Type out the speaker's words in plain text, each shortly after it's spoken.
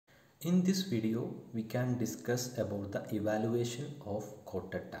In this video, we can discuss about the evaluation of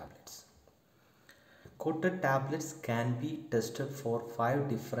coated tablets. Coated tablets can be tested for 5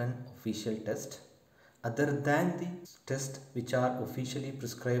 different official tests other than the tests which are officially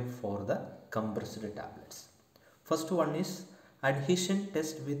prescribed for the compressed tablets. First one is adhesion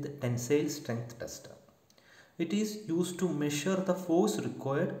test with tensile strength tester. It is used to measure the force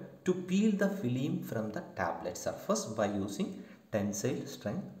required to peel the film from the tablet surface by using tensile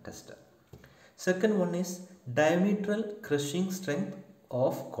strength tester. Second one is diametral crushing strength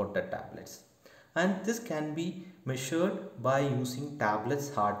of coated tablets, and this can be measured by using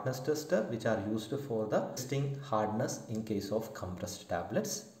tablets hardness tester, which are used for the testing hardness in case of compressed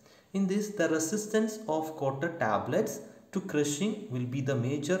tablets. In this, the resistance of coated tablets to crushing will be the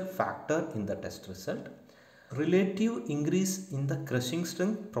major factor in the test result. Relative increase in the crushing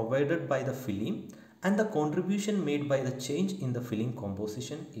strength provided by the film and the contribution made by the change in the film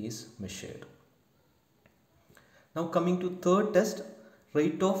composition is measured. Now coming to third test,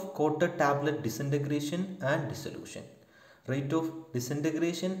 rate of coated tablet disintegration and dissolution. Rate of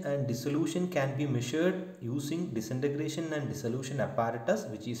disintegration and dissolution can be measured using disintegration and dissolution apparatus,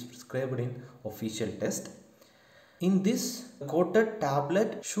 which is prescribed in official test. In this, coated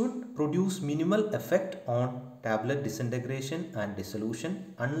tablet should produce minimal effect on tablet disintegration and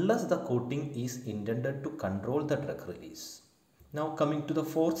dissolution unless the coating is intended to control the drug release. Now coming to the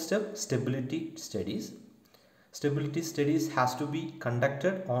fourth step, stability studies. Stability studies has to be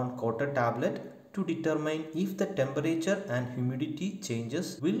conducted on coated tablet to determine if the temperature and humidity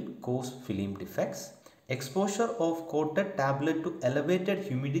changes will cause film defects. Exposure of coated tablet to elevated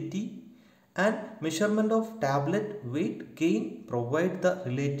humidity and measurement of tablet weight gain provide the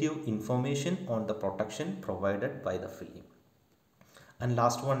relative information on the protection provided by the film. And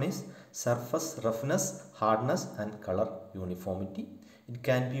last one is surface roughness, hardness and color uniformity. It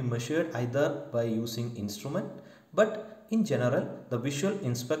can be measured either by using instrument, but in general the visual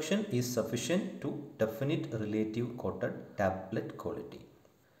inspection is sufficient to definite relative coated tablet quality.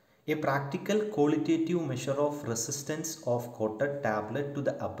 A practical qualitative measure of resistance of coated tablet to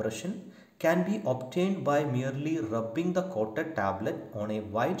the abrasion can be obtained by merely rubbing the coated tablet on a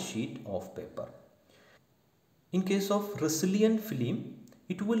white sheet of paper. In case of resilient film,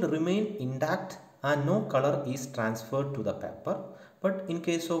 it will remain intact and no color is transferred to the paper. But in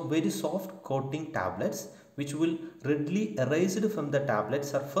case of very soft coating tablets, which will readily erased from the tablet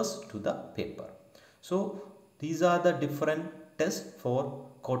surface to the paper. So these are the different tests for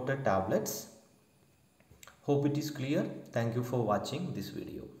coated tablets. Hope it is clear. Thank you for watching this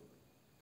video.